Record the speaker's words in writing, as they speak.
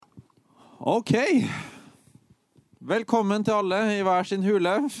Ok. Velkommen til alle i hver sin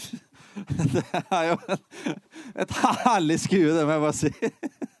hule. Det jo et herlig skue, det må jeg bare si.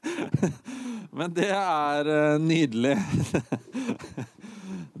 Men det nydelig.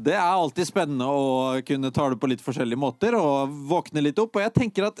 Det alltid spennende å kunne ta det på litt forskjellige måter og våkne litt opp. Og jeg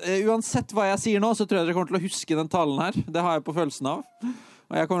tenker at uansett hva jeg sier nå, så tror jeg dere kommer til å huske den talen her. Det har jeg på følelsen av.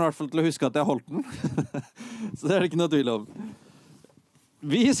 Og jeg kommer i hvert fall til å huske at jeg holdt den. Så det det ikke noe tvil om.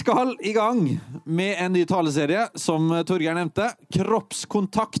 Vi skal i gang med en ny taleserie, som Torgeir nevnte.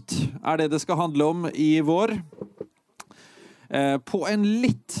 Kroppskontakt det skal handle om i vår. På en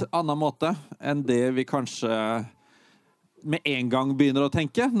litt annen måte enn det vi kanskje med en gang begynner å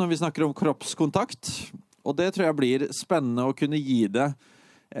tenke når vi snakker om kroppskontakt. Og det tror jeg blir spennende å kunne gi det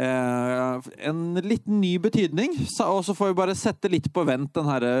en litt ny betydning. Og så får vi bare sette litt på vent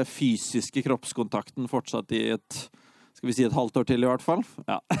den her fysiske kroppskontakten fortsatt i skal vi si et halvt år til i hvert fall.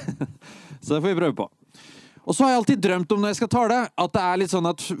 Ja. Så det får vi prøve på. Og så har jeg alltid drømt om når jeg skal tale, at det litt sånn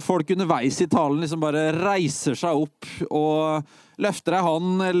at folk underveis i talen liksom bare reiser seg opp og løfter en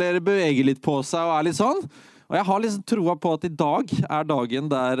hånd eller beveger litt på seg og litt sånn. Og jeg har liksom troa på at i dag dagen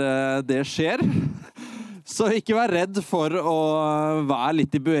der det skjer. Så ikke vær redd for å være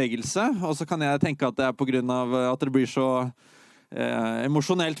litt i bevegelse. Og så kan jeg tenke at det på grunn av at det blir så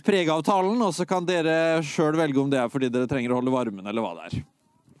emosjonelt preget av talen, og så kan dere selv velge om det fordi dere trenger å holde varmen, eller hva det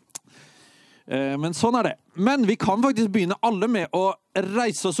Men sånn det. Men vi kan faktisk begynne alle med å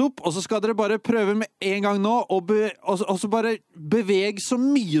reise oss opp, og så skal dere bare prøve med en gang nå, og så bare bevege så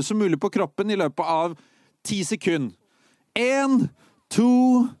mye som mulig på kroppen i løpet av 10 sekunder. 1,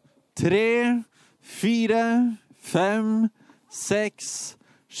 2, 3, 4, 5, 6,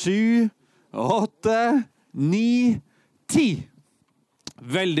 7, 8, 9, 10.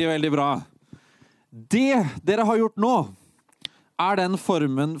 Veldig, veldig bra. Det dere har gjort nå, den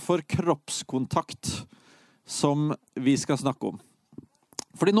formen for kroppskontakt som vi skal snakke om.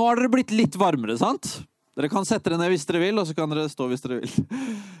 Fordi nå har dere blitt litt varmere, sant? Dere kan sette dere ned hvis dere vil, og så kan dere stå hvis dere vil.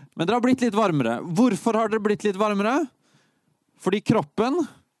 Men dere har blitt litt varmere. Hvorfor har dere blitt litt varmere? Fordi kroppen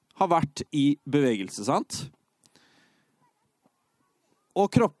har vært i bevegelse, sant?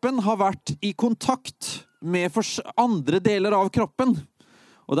 Og kroppen har vært i kontakt med andre deler av kroppen.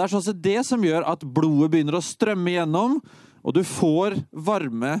 Og det sånn det som gjør at blodet begynner å strømme gjennom, og du får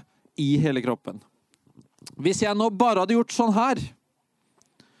varme i hele kroppen. Hvis jeg nå bare hadde gjort sånn her,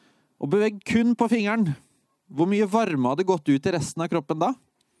 og bevegd kun på fingeren, hvor mye varme hadde gått ut i resten av kroppen da?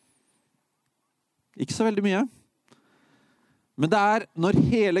 Ikke så veldig mye. Men det når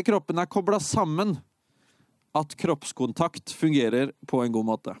hele kroppen koblet sammen, at kroppskontakt fungerer på en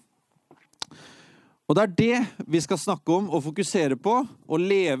god måte. Og det det vi skal snakke om og fokusere på og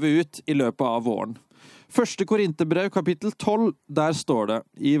leve ut i løpet av våren. 1. Korinterbrev, kapittel 12, der står det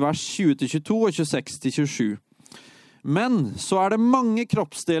i vers 20-22 og 26-27. Men så det mange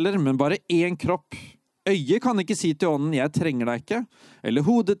kroppsdeler, men bare én kropp. Øyet kan ikke si til ånden, jeg trenger deg ikke. Eller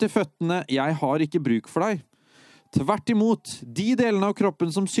hodet til føttene, jeg har ikke bruk for deg. Tvert imot, de delene av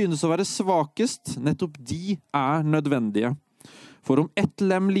kroppen som synes å være svakest, nettopp de nødvendige. For om ett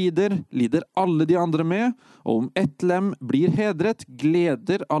lem lider, lider alle de andre med, og om ett lem blir hedret,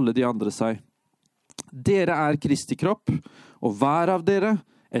 gleder alle de andre seg. Dere Kristi kropp, og hver av dere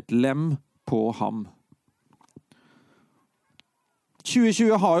et lem på ham.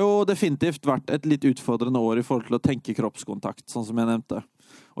 2020 har jo definitivt vært et litt utfordrende år i forhold til å tenke kroppskontakt, sånn som jeg nevnte.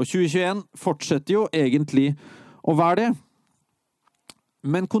 Og 2021 fortsetter jo egentlig å være det.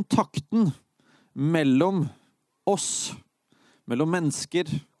 Men kontakten mellom oss, mellom mennesker,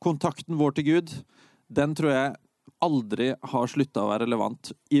 kontakten vår til Gud, den tror jeg aldri har sluttet å være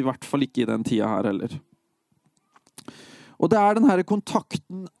relevant. I hvert fall ikke i den tida her heller. Og det den her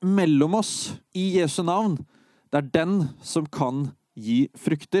kontakten mellom oss i Jesu navn, det den som kan gi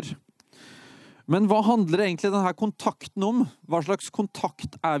frukter. Men hva handler egentlig denne kontakten om? Hva slags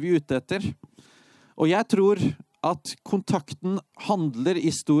kontakt vi ute etter? Og jeg tror at kontakten handler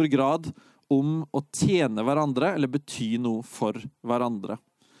i stor grad om å tjene hverandre, eller bety noe for hverandre.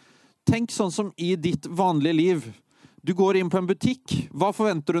 Tenk sånn som i ditt vanlige liv. Du går inn på en butikk. Hva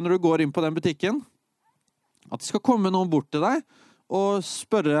forventer du når du går inn på den butikken? At det skal komme noen bort til deg og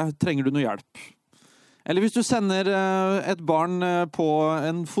spørre, trenger du noe hjelp? Eller hvis du sender et barn på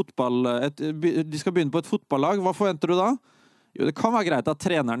en fotball, de skal begynne på et fotballag, hva forventer du da? Jo, det kan være greit at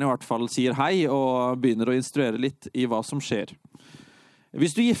treneren i hvert fall sier hei og begynner å instruere litt i hva som skjer.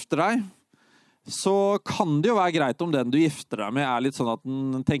 Hvis du gifter deg, så kan det jo være greit om den du gifter deg med litt sånn at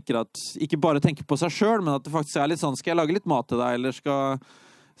den tenker at, ikke bare tenker på seg selv, men at det faktisk litt sånn, skal jeg lage litt mat til deg, eller skal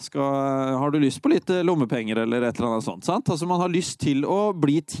har du lyst på litt lommepenger eller et eller annet sånt, sant? Altså man har lyst til å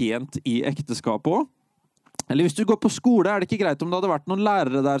bli tjent i ekteskap også. Eller hvis du går på skole, det ikke greit om det hadde vært noen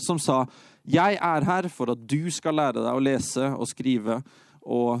lærere der som sa «Jeg her for at du skal lære deg å lese og skrive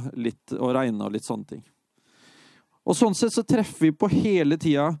og regne og litt sånne ting». Og sånn sett så treffer vi på hele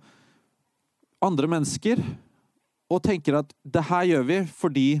tiden andre mennesker og tenker at det her gjør vi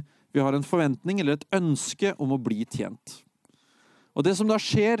fordi vi har en forventning eller et ønske om å bli tjent. Og det som da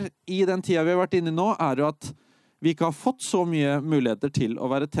skjer i den tiden vi har vært inne i nå, jo at vi ikke har fått så mye muligheter til å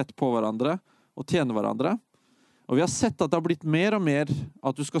være tett på hverandre og tjene hverandre. Og vi har sett at det har blitt mer og mer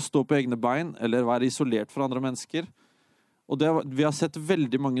at du skal stå på egne bein eller være isolert fra andre mennesker. Og vi har sett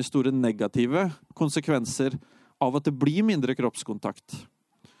veldig mange store negative konsekvenser av at det blir mindre kroppskontakt.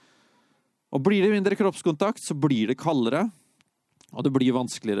 Og blir det mindre kroppskontakt, så blir det kaldere, og det blir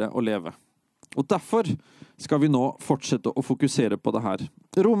vanskeligere å leve. Og derfor skal vi nå fortsette å fokusere på det her.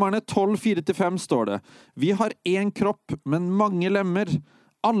 Romerne 12, 4-5 står det: «Vi har en kropp, men mange lemmer,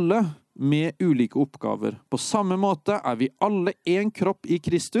 alle med ulike oppgaver. På samme måte vi alle en kropp i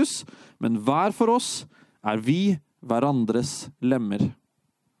Kristus, men hver for oss vi hverandres lemmer.»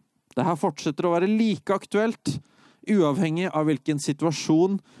 Dette fortsetter å være like aktuelt, uavhengig av hvilken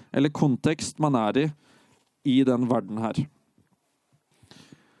situasjon eller kontekst man i den verden her.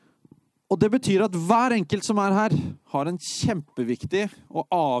 Og det betyr at hver enkelt som her, har en kjempeviktig og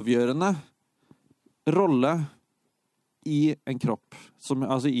avgjørende rolle i en kropp,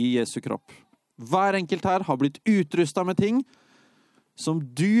 altså i Jesu kropp. Hver enkelt her har blitt utrustet med ting som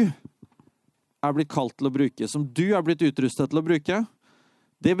du blitt kalt til å bruke, som du blitt utrustet til å bruke.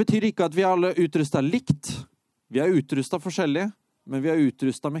 Det betyr ikke at vi alle utrustet likt. Vi utrustet forskjellig, men vi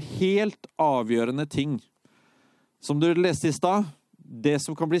utrustet med helt avgjørende ting. Som du leste i sted, det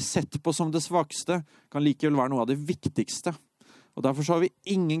som kan bli sett på som det svakeste, kan likevel være noe av det viktigste. Og derfor så har vi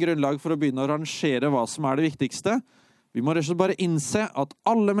ingen grunnlag for å begynne å rangere hva som det viktigste. Vi må rett og slett bare innse at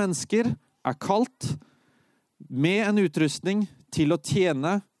alle mennesker kalt med en utrustning til å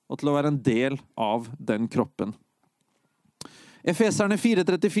tjene og til å være en del av den kroppen. Efeserne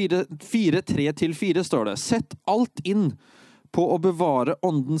 4:3-4 står det: «Sett alt inn på å bevare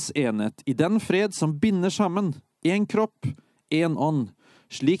åndens enhet i den fred som binder sammen, en kropp, en ånd,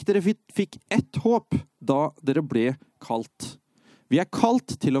 slik dere fikk ett håp da dere ble kalt.» Vi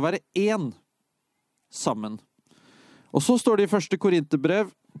kalt til å være en sammen. Og så står det i 1. Korinterbrev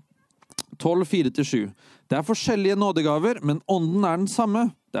 12, 4-7. «Det forskjellige nådegaver, men ånden den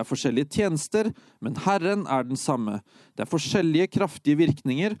samme. Det forskjellige tjenester, men Herren den samme. Det forskjellige kraftige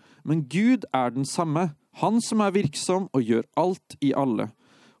virkninger, men Gud den samme. Han som virksom og gjør alt i alle.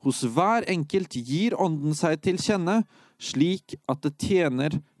 Hos hver enkelt gir ånden seg til kjenne, slik at det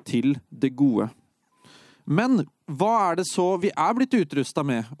tjener til det gode.» Men hva det så vi blitt utrustet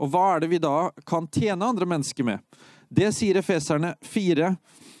med, og hva det vi da kan tjene andre mennesker med? Det sier Efeserne 4,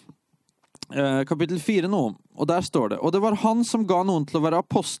 kapittel 4 noe om, og der står det: «Og det var han som ga noen til å være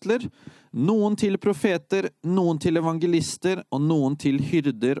apostler, noen til profeter, noen til evangelister, og noen til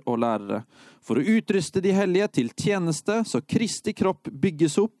hyrder og lærere, for å utruste de hellige til tjeneste, så Kristi kropp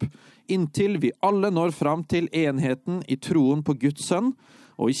bygges opp, inntil vi alle når fram til enheten i troen på Guds sønn,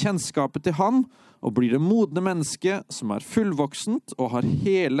 og i kjennskapet til ham, og blir det modne menneske som fullvoksent og har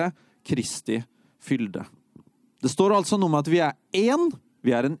hele Kristi fylde.» Det står altså noe om at vi en,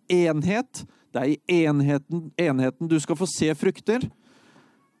 vi en enhet, det i enheten du skal få se frukter,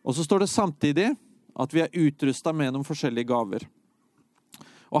 og så står det samtidig at vi utrustet med noen forskjellige gaver.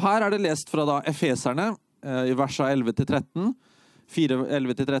 Og her det lest fra da Efeserne, i verset 11-13,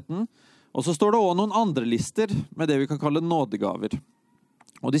 4:11-13, og så står det også noen andre lister med det vi kan kalle nådegaver.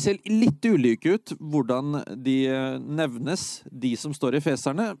 Og de ser litt ulike ut, hvordan de nevnes, de som står i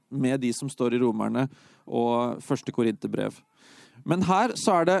Efeserne, med de som står i Romerne og 1. Korinterbrev. Men her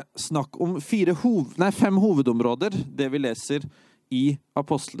så det snakk om 5 hovedområder, det vi leser i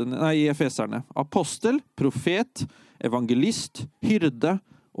Efeserne. Apostel, profet, evangelist, hyrde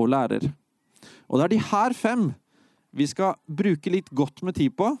og lærer. Og det de her 5 vi skal bruke litt godt med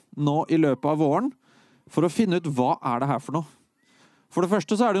tid på nå i løpet av våren, for å finne ut hva det her for noe. For det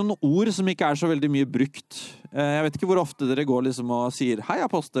første så det jo noen ord som ikke så veldig mye brukt. Jeg vet ikke hvor ofte dere går liksom og sier «Hei,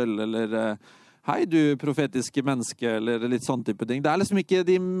 apostel», eller «Hei, du profetiske menneske», eller litt sånn type ting. Det liksom ikke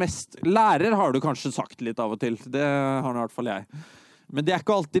de mest... Lærer har du kanskje sagt litt av og til. Det har i hvert fall jeg. Men det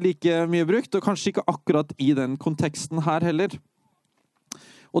ikke alltid like mye brukt, og kanskje ikke akkurat i den konteksten her heller.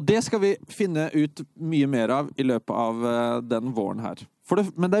 Og det skal vi finne ut mye mer av i løpet av den våren her.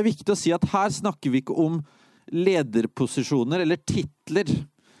 Men det viktig å si at her snakker vi ikke om lederposisjoner eller titler.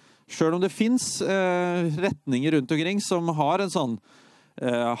 Selv om det finnes retninger rundt omkring som har en sånn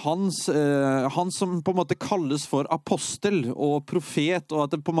Han som på en måte kalles for apostel og profet, og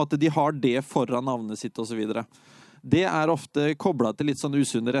at på en måte de har det foran navnet sitt og så videre. Det ofte koblet til litt sånn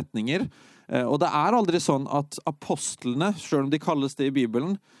usunne retninger, og det aldri sånn at apostlene, selv om de kalles det i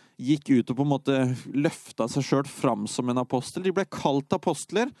Bibelen, gikk ut og på en måte løftet seg selv fram som en apostel. De ble kalt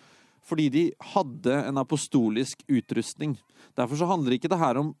apostler fordi de hadde en apostolisk utrustning. Derfor så handler ikke det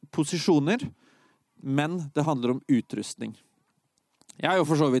her om posisjoner, men det handler om utrustning. Jeg jo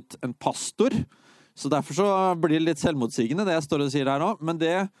for så vidt en pastor, så derfor så blir det litt selvmotsigende det jeg står og sier her nå, men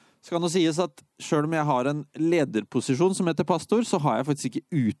det skal nå sies at selv om jeg har en lederposisjon som heter pastor, så har jeg faktisk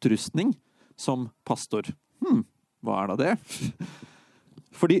ikke utrustning som pastor. Hva da det?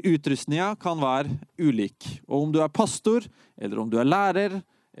 Fordi utrustningen kan være ulik. Og om du pastor, eller om du lærer,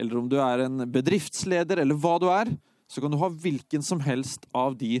 eller om du en bedriftsleder, eller hva du så kan du ha hvilken som helst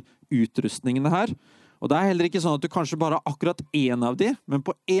av de utrustningene her. Og det heller ikke sånn at du kanskje bare har akkurat en av de, men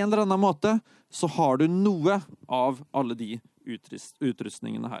på en eller annen måte så har du noe av alle de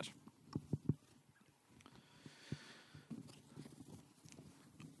utrustningene her.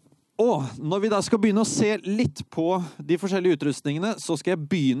 Og når vi da skal begynne å se litt på de forskjellige utrustningene, så skal jeg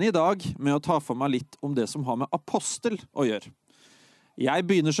begynne i dag med å ta for meg litt om det som har med apostel å gjøre. Jeg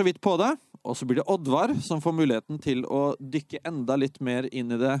begynner så vidt på det, og så blir det Oddvar som får muligheten til å dykke enda litt mer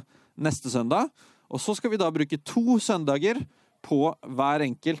inn i det neste søndag. Og så skal vi da bruke 2 søndager på hver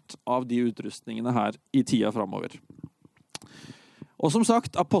enkelt av de utrustningene her i tida fremover. Og som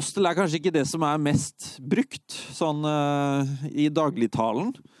sagt, apostel kanskje ikke det som mest brukt sånn i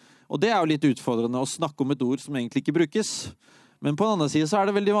dagligtalen. Og det jo litt utfordrende å snakke om et ord som egentlig ikke brukes. Men på den andre siden så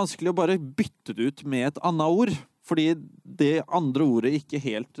det veldig vanskelig å bare bytte det ut med et annet ord. Fordi det andre ordet ikke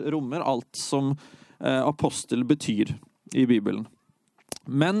helt rommer alt som apostel betyr i Bibelen.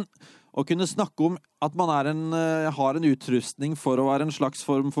 Men å kunne snakke om at man har en utrustning for å være en slags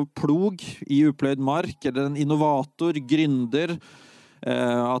form for plog i upløyd mark, eller en innovator, gründer,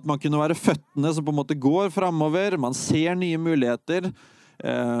 at man kunne være føttene som på en måte går fremover, man ser nye muligheter,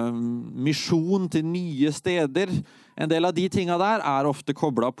 misjon til nye steder. En del av de tingene der ofte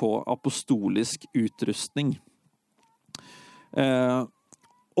koblet på apostolisk utrustning.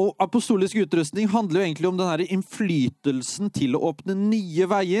 Og apostolisk utrustning handler jo egentlig om denne innflytelsen til å åpne nye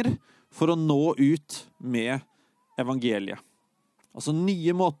veier for å nå ut med evangeliet. Altså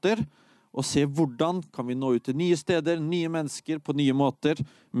nye måter å se hvordan kan vi nå ut til nye steder, nye mennesker på nye måter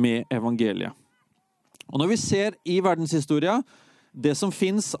med evangeliet. Og når vi ser i verdenshistoria det som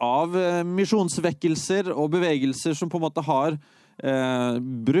finnes av misjonsvekkelser og bevegelser som på en måte har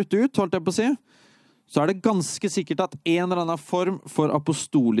brutt ut, holdt jeg på å si, så det ganske sikkert at en eller annen form for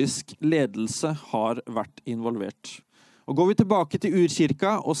apostolisk ledelse har vært involvert. Og går vi tilbake til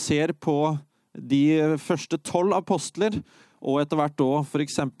urkirka og ser på de første 12 apostler, og etter hvert da for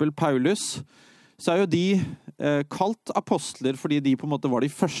eksempel Paulus, så jo de kalt apostler fordi de på en måte var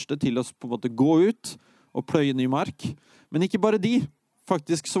de første til å på en måte gå ut og pløye ny mark. Men ikke bare de.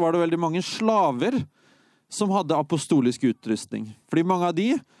 Faktisk så var det veldig mange slaver som hadde apostolisk utrustning. Fordi mange av de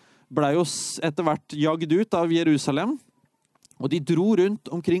ble jo etter hvert jagd ut av Jerusalem, og de dro rundt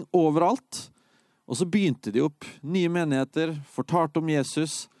omkring overalt, og så begynte de opp nye menigheter, fortalte om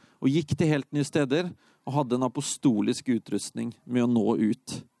Jesus, og gikk til helt nye steder, og hadde en apostolisk utrustning med å nå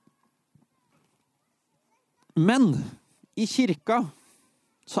ut. Men i kirka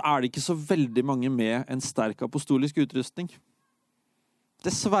så det ikke så veldig mange med en sterk apostolisk utrustning.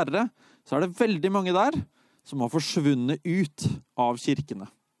 Dessverre så det veldig mange der som har forsvunnet ut av kirkene.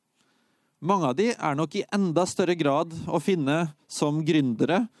 Mange av de nok i enda større grad å finne som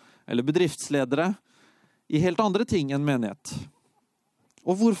gründere eller bedriftsledere i helt andre ting enn menighet.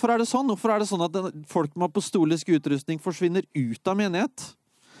 Og hvorfor det sånn? Hvorfor det sånn at folk med apostolisk utrustning forsvinner ut av menighet?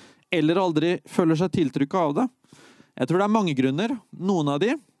 Eller aldri føler seg tiltrykket av det? Jeg tror det mange grunner. Noen av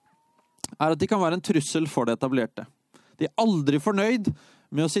de at de kan være en trussel for det etablerte. De aldri fornøyd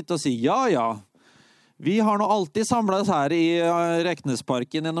med å sitte og si ja, vi har nå alltid samlet oss her i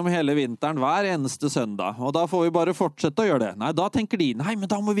Reknesparken gjennom hele vinteren, hver eneste søndag, og da får vi bare fortsette å gjøre det. Nei, da tenker de,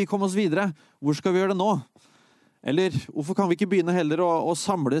 men da må vi komme oss videre. Hvor skal vi gjøre det nå? Eller, hvorfor kan vi ikke begynne heller å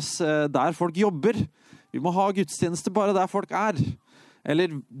samles der folk jobber? Vi må ha gudstjeneste bare der folk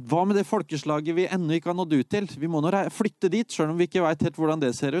Eller, hva med det folkeslaget vi ennå ikke har nådd ut til? Vi må nå flytte dit, selv om vi ikke vet helt hvordan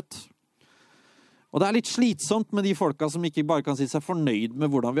det ser ut. Og det litt slitsomt med de folka som ikke bare kan si seg fornøyd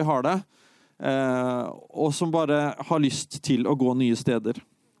med hvordan vi har det, og som bare har lyst til å gå nye steder.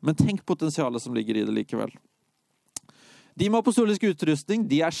 Men tenk potensialet som ligger i det likevel. De med apostolisk utrustning,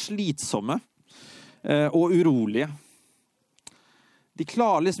 de slitsomme og urolige. De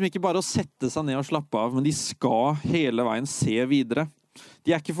klarer liksom ikke bare å sette seg ned og slappe av, men de skal hele veien se videre.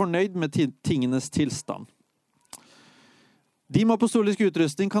 De er ikke fornøyd med tingenes tilstand. De med apostolisk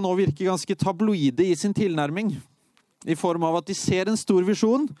utrustning kan også virke ganske tabloide i sin tilnærming, i form av at de ser en stor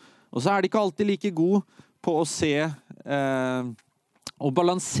visjon, og så er de ikke alltid like gode på å se og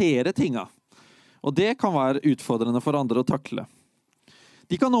balansere tinga. Og det kan være utfordrende for andre å takle.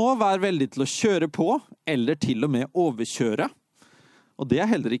 De kan også være veldig til å kjøre på, eller til og med overkjøre. Og det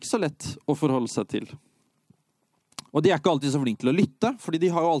er heller ikke så lett å forholde seg til. Og de er ikke alltid så flinke til å lytte, fordi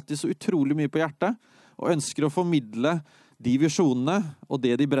de har jo alltid så utrolig mye på hjertet, og ønsker å formidle de visjonene og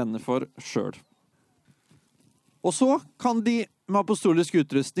det de brenner for selv. Og så kan de med apostolisk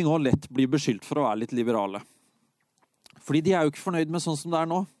utrustning også lett bli beskyldt for å være litt liberale. Fordi de er jo ikke fornøyd med sånn som det er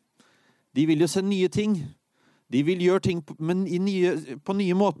nå. De vil jo se nye ting. De vil gjøre ting på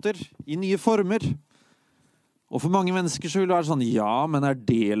nye måter, i nye former. Og for mange mennesker så vil det være sånn, ja, men er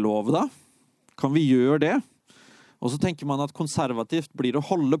det lov da? Kan vi gjøre det? Og så tenker man at konservativt blir å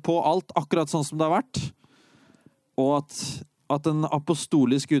holde på alt akkurat sånn som det har vært. Og at en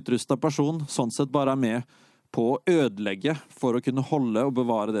apostolisk utrustet person sånn sett bare er med på å ødelegge for å kunne holde og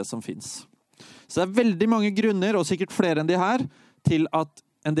bevare det som finnes. Så det er veldig mange grunner, og sikkert flere enn de her, til at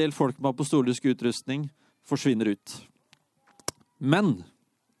en del folk med apostolisk utrustning forsvinner ut. Men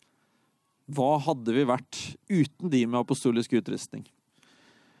hva hadde vi vært uten de med apostolisk utrustning?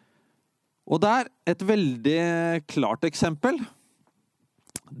 Og der et veldig klart eksempel,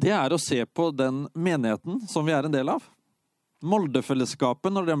 det er å se på den menigheten som vi er en del av.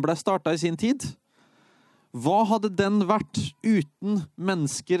 Molde-fellesskapet, når den ble startet i sin tid. Hva hadde den vært uten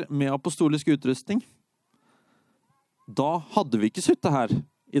mennesker med apostolisk utrustning? Da hadde vi ikke suttet her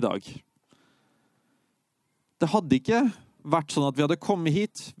i dag. Det hadde ikke vært sånn at vi hadde kommet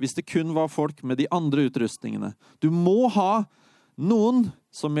hit hvis det kun var folk med de andre utrustningene. Du må ha noen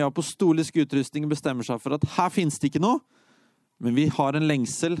som med apostolisk utrustning bestemmer seg for at her finnes det ikke noe, men vi har en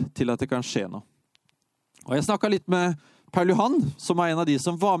lengsel til at det kan skje noe. Og jeg snakket litt med Paul Johan, som er en av de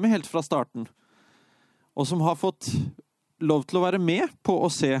som var med helt fra starten, og som har fått lov til å være med på å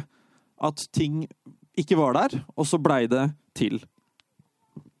se at ting ikke var der, og så ble det til.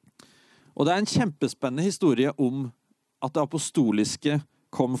 Og det er en kjempespennende historie om at det apostoliske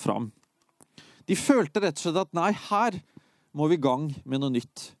kom fram. De følte rett og slett at nei, her må vi i gang med noe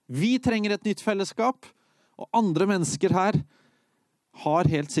nytt. Vi trenger et nytt fellesskap, og andre mennesker her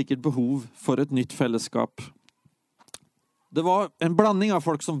har helt sikkert behov for et nytt fellesskap. Det var en blanding av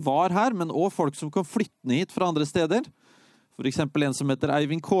folk som var her, men også folk som kom flyttende hit fra andre steder. For eksempel en som heter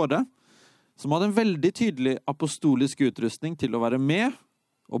Eivind Kåre, som hadde en veldig tydelig apostolisk utrustning til å være med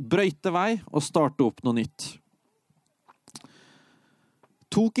og brøyte vei og starte opp noe nytt.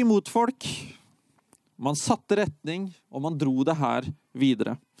 Tok imot folk, man satte retning, og man dro det her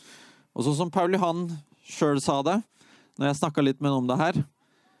videre. Og sånn som Paul Johan selv sa det, når jeg snakket litt med ham om det her,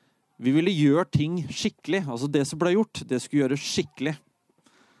 vi ville gjøre ting skikkelig. Altså det som ble gjort, det skulle gjøres skikkelig.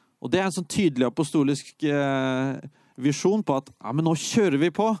 Og det er en sånn tydelig apostolisk visjon på at ja, men nå kjører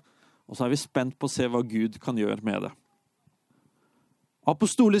vi på, og så er vi spent på å se hva Gud kan gjøre med det.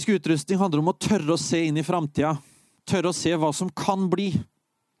 Apostolisk utrustning handler om å tørre å se inn i fremtiden. Tørre å se hva som kan bli.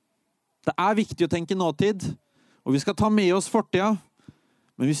 Det er viktig å tenke nåtid, og vi skal ta med oss fortiden.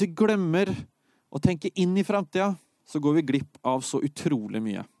 Men hvis vi glemmer å tenke inn i fremtiden, så går vi glipp av så utrolig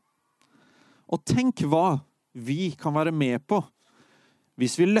mye. Og tenk hva vi kan være med på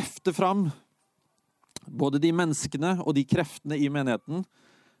hvis vi løfter fram både de menneskene og de kreftene i menigheten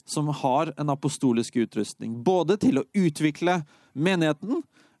som har en apostolisk utrustning. Både til å utvikle menigheten,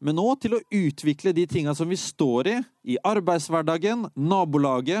 men også til å utvikle de tingene som vi står i arbeidshverdagen,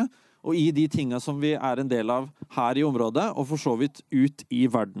 nabolaget, og i de tingene som vi er en del av her i området, og for så vidt ut i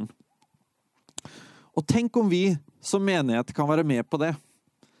verden. Og tenk om vi som menighet kan være med på det.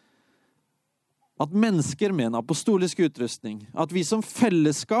 At mennesker med en apostolisk utrustning, at vi som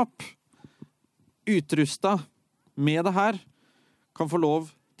fellesskap utrustet med det her, kan få lov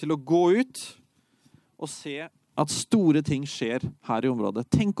til å gå ut og se at store ting skjer her i området.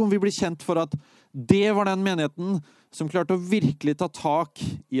 Tenk om vi blir kjent for at det var den menigheten som klarte å virkelig ta tak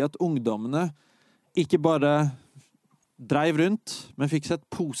i at ungdommene ikke bare dreiv rundt, men fikk seg et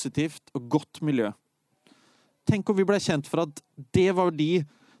positivt og godt miljø. Tenk om vi ble kjent for at det var de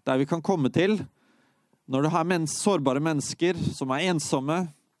der vi kan komme til, når du har sårbare mennesker som er ensomme,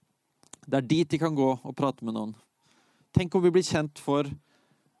 det er dit de kan gå og prate med noen. Tenk om vi blir kjent for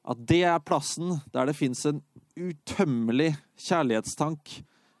at det er plassen der det finnes en utømmelig kjærlighetstank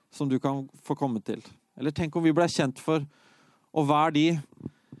som du kan få komme til. Eller tenk om vi blir kjent for å være de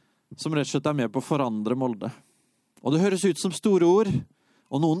som rett og slett er med på å forandre Molde. Og det høres ut som store ord,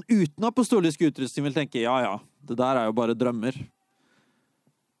 og noen uten apostolisk utrustning vil tenke, ja, det der er jo bare drømmer.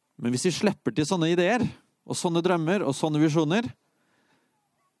 Men hvis vi slipper til sånne ideer, og sånne drømmer, og sånne visjoner,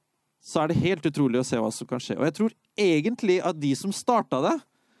 så det helt utrolig å se hva som kan skje. Og jeg tror egentlig at de som startet det,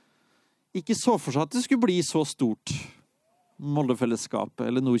 ikke så for seg at det skulle bli så stort, Molde-fellesskapet,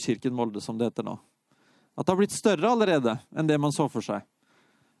 eller Nordkirken Molde, som det heter nå. At det har blitt større allerede enn det man så for seg.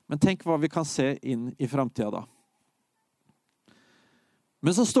 Men tenk hva vi kan se inn i fremtiden da.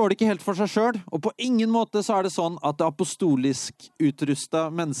 Men så står det ikke helt for seg selv, og på ingen måte så det sånn at det apostolisk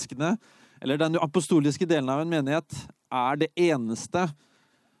utrustet menneskene, eller den apostoliske delen av en menighet, det eneste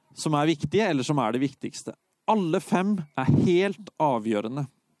som viktige, eller som det viktigste. Alle 5 helt avgjørende.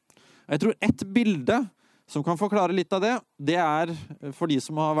 Jeg tror et bilde som kan forklare litt av det, det for de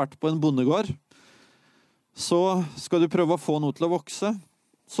som har vært på en bondegård. Så skal du prøve å få noe til å vokse,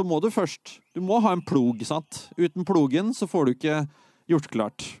 så må du ha en plog, sant? Uten plogen så får du ikke gjort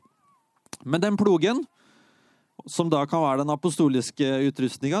klart. Men den plogen, som da kan være den apostoliske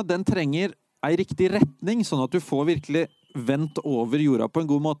utrustningen, den trenger en riktig retning, sånn at du får virkelig vendt over jorda på en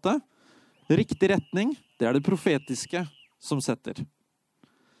god måte. Riktig retning, det det profetiske som setter.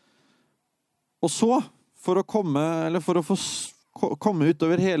 Og så, for å få komme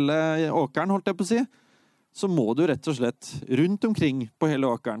utover hele åkeren, holdt jeg på å si, så må du rett og slett rundt omkring på hele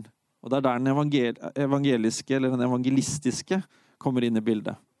åkeren. Og det der den evangeliske, eller den evangelistiske, kommer inn i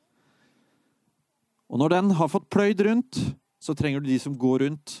bildet. Og når den har fått pløyd rundt, så trenger du de som går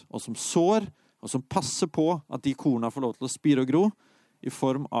rundt, og som sår, og som passer på at de korna får lov til å spire og gro, i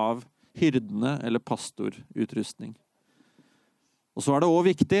form av hyrdene eller pastorutrustning. Og så det også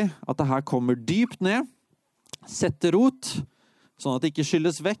viktig at det her kommer dypt ned, setter rot, sånn at det ikke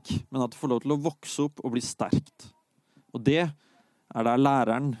skylles vekk, men at det får lov til å vokse opp og bli sterkt. Og det der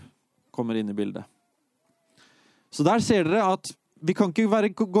læreren kommer inn i bildet. Så der ser dere at vi kan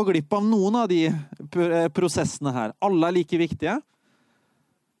ikke gå glipp av noen av de prosessene her. Alle like viktige.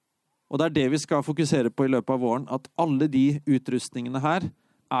 Og det det vi skal fokusere på i løpet av våren, at alle de utrustningene her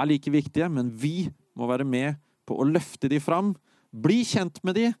like viktige, men vi må være med på å løfte de fram, bli kjent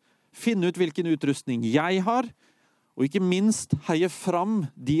med de, finne ut hvilken utrustning jeg har, og ikke minst heie fram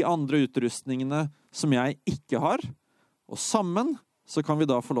de andre utrustningene som jeg ikke har. Og sammen så kan vi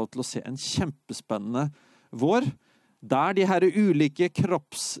da få lov til å se en kjempespennende vår, der de her ulike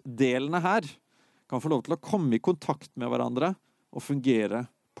kroppsdelene her kan få lov til å komme i kontakt med hverandre og fungere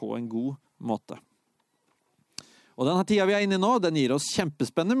på en god måte. Og denne tiden vi inne i nå, den gir oss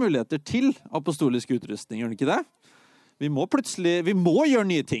kjempespennende muligheter til apostolisk utrustning, gjør den ikke det? Vi må gjøre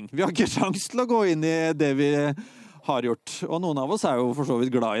nye ting. Vi har ikke sjans til å gå inn i det vi har gjort. Og noen av oss jo for så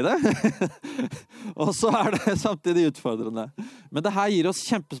vidt glad i det. Og så det samtidig utfordrende. Men det her gir oss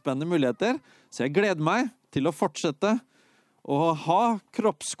kjempespennende muligheter, så jeg gleder meg til å fortsette å ha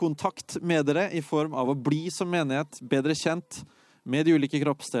kroppskontakt med dere i form av å bli som menighet bedre kjent med de ulike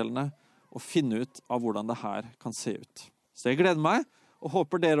kroppsdelene og finne ut av hvordan det her kan se ut. Så jeg gleder meg og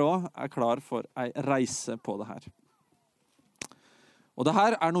håper dere også klar for en reise på det her. Og det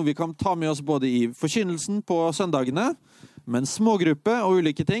her noe vi kan ta med oss både i forkynnelsen på søndagene, men smågruppe og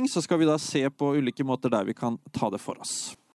ulike ting, så skal vi da se på ulike måter der vi kan ta det for oss.